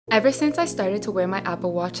Ever since I started to wear my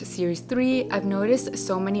Apple Watch Series 3, I've noticed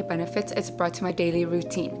so many benefits it's brought to my daily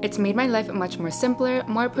routine. It's made my life much more simpler,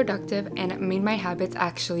 more productive, and made my habits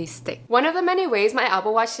actually stick. One of the many ways my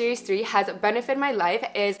Apple Watch Series 3 has benefited my life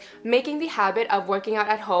is making the habit of working out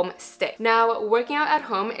at home stick. Now, working out at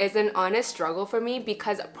home is an honest struggle for me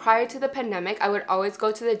because prior to the pandemic, I would always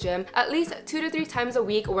go to the gym at least 2 to 3 times a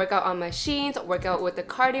week, work out on machines, work out with the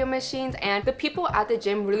cardio machines, and the people at the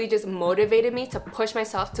gym really just motivated me to push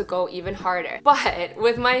myself to go even harder. But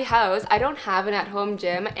with my house, I don't have an at-home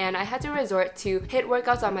gym and I had to resort to HIIT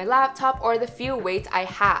workouts on my laptop or the few weights I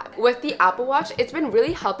have. With the Apple Watch, it's been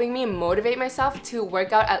really helping me motivate myself to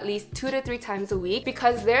work out at least 2 to 3 times a week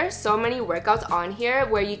because there are so many workouts on here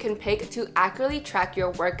where you can pick to accurately track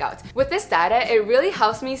your workouts. With this data, it really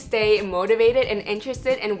helps me stay motivated and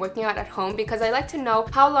interested in working out at home because I like to know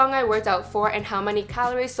how long I worked out for and how many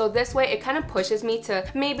calories, so this way it kind of pushes me to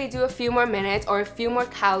maybe do a few more minutes or a few more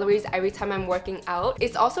calories every time I'm working out.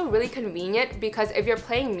 It's also really convenient because if you're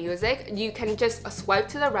playing music, you can just swipe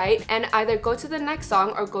to the right and either go to the next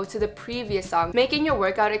song or go to the previous song, making your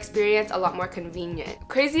workout experience a lot more convenient.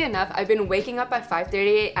 Crazy enough, I've been waking up at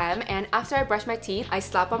 5:30 a.m. and after I brush my teeth, I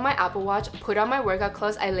slap on my Apple Watch, put on my workout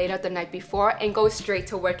clothes I laid out the night before, and go straight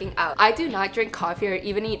to working out. I do not drink coffee or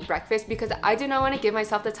even eat breakfast because I do not want to give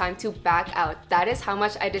myself the time to back out. That is how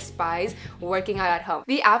much I despise working out at home.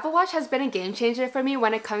 The Apple Watch has been a game changer for me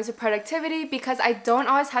when it comes to productivity because I don't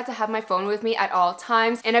always have to have my phone with me at all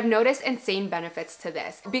times, and I've noticed insane benefits to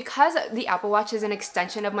this. Because the Apple Watch is an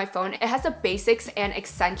extension of my phone, it has the basics and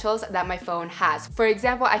essentials that my phone has. For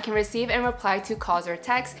example, I can receive and reply to calls or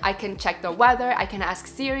texts, I can check the weather, I can ask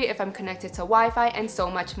Siri if I'm connected to Wi-Fi, and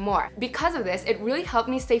so much more. Because of this, it really helped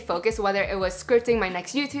me stay focused whether it was scripting my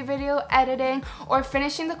next YouTube video, editing, or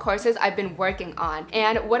finishing the courses I've been working on.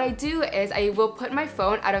 And what I do is I will put my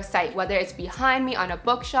phone out of sight, whether it's behind me on a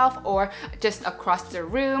bookshelf or just across the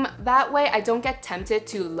room. That way I don't get tempted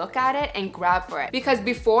to look at it and grab for it. Because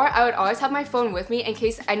before, I would always have my phone with me in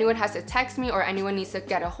case anyone has to text me or anyone needs to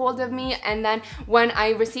get a hold of me, and then when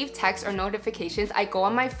I receive texts or notifications, I go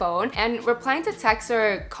on my phone, and replying to texts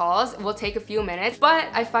or calls will take a few minutes, but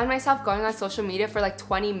I find myself going on social media for like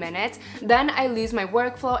 20 minutes. Then I lose my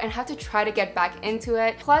workflow and have to try to get back into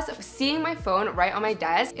it. Plus, seeing my phone right on my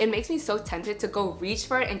desk, it makes me so tempted to go reach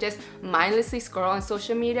for it and just mindlessly scroll on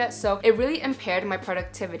social media, so it really impaired my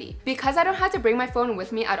productivity. Because I don't have to bring my phone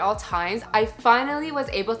with me at all times, I finally was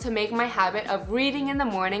able to make my habit of reading in the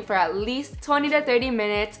morning for at least 20 to 30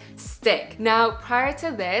 minutes stick. Now, prior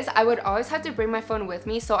to this, I would always have to bring my phone with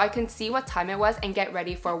me so I can see what time it was and get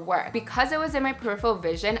ready for work. Because it was in my peripheral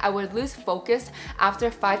vision, I would lose focus after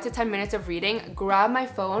 5 to 10 minutes of reading, grab my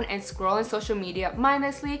phone, and scroll on social media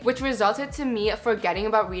mindlessly, which resulted to me forgetting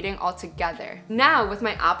about reading altogether. Now, with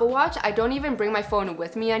my Apple Watch, I don't even bring my phone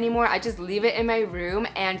with me anymore. I just leave it in my room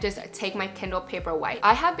and just take my Kindle Paperwhite.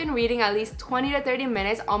 I have been reading at least 20 to 30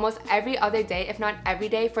 minutes almost every other day, if not every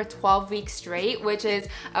day, for 12 weeks straight, which is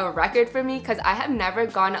a record for me because I have never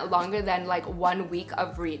gone longer than like 1 week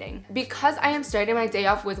of reading. Because I am starting my day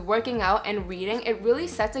off with working out and reading, it really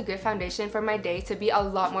sets a good foundation for my day to be a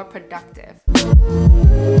lot more productive.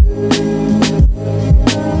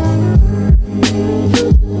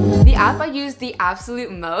 The app I use the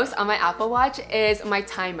absolute most on my Apple Watch is my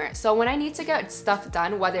timer. So when I need to get stuff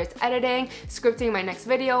done, whether it's editing, scripting my next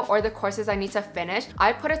video, or the courses I need to finish,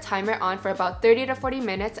 I put a timer on for about 30 to 40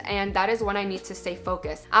 minutes, and that is when I need to stay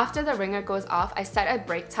focused. After the ringer goes off, I set a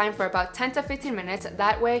break time for about 10 to 15 minutes.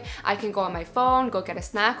 That way I can go on my phone, go get a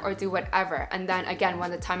snack, or do whatever. And then again,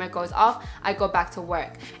 when the timer goes off, I go back to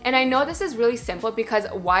work. And I know this is really simple because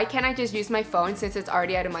why can't I just use my phone since it's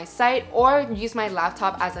already out of my sight, or use my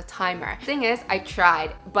laptop as a timer? Thing is, I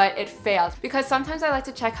tried, but it failed because sometimes I like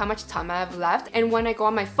to check how much time I have left, and when I go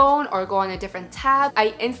on my phone or go on a different tab,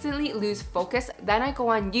 I instantly lose focus. Then I go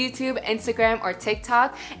on YouTube, Instagram, or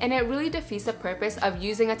TikTok, and it really defeats the purpose of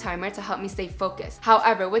using a timer to help me stay focused.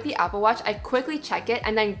 However, with the Apple Watch, I quickly check it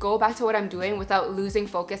and then go back to what I'm doing without losing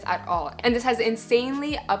focus at all. And this has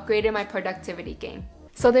insanely upgraded my productivity game.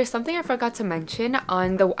 So there's something I forgot to mention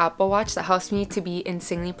on the Apple Watch that helps me to be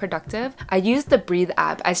insanely productive. I use the Breathe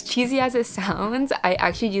app. As cheesy as it sounds, I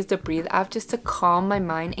actually use the Breathe app just to calm my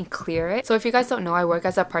mind and clear it. So if you guys don't know, I work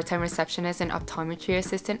as a part-time receptionist and optometry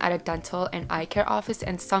assistant at a dental and eye care office,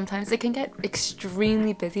 and sometimes it can get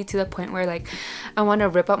extremely busy to the point where like I want to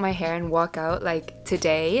rip out my hair and walk out like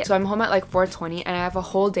today. So I'm home at like 4:20 and I have a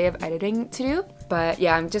whole day of editing to do. But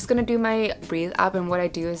yeah, I'm just gonna do my breathe app, and what I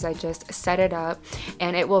do is I just set it up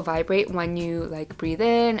and it will vibrate when you like breathe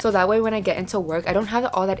in, so that way when I get into work I don't have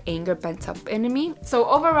all that anger bent up into me. So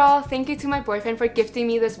overall, thank you to my boyfriend for gifting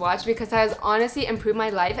me this watch, because it has honestly improved my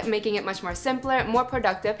life, making it much more simpler, more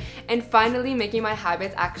productive, and finally making my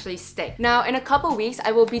habits actually stick. Now in a couple weeks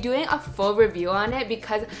I will be doing a full review on it,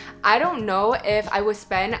 because I don't know if I would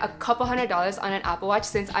spend a couple $100s on an Apple Watch,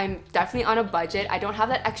 since I'm definitely on a budget. I don't have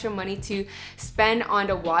that extra money to spend on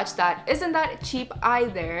the watch that isn't that cheap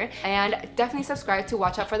either. And definitely subscribe to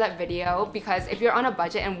watch out for that video, because if you're on a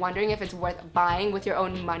budget and wondering if it's worth buying with your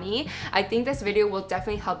own money, I think this video will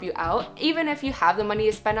definitely help you out. Even if you have the money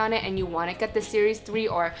to spend on it and you want to get the Series 3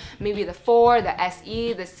 or maybe the 4, the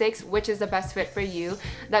SE, the 6, which is the best fit for you,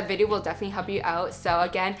 that video will definitely help you out. So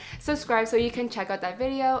again, subscribe so you can check out that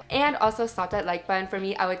video, and also slap that like button for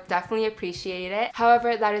me. I would definitely appreciate it.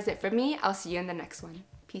 However, that is it for me. I'll see you in the next one.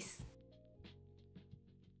 Peace.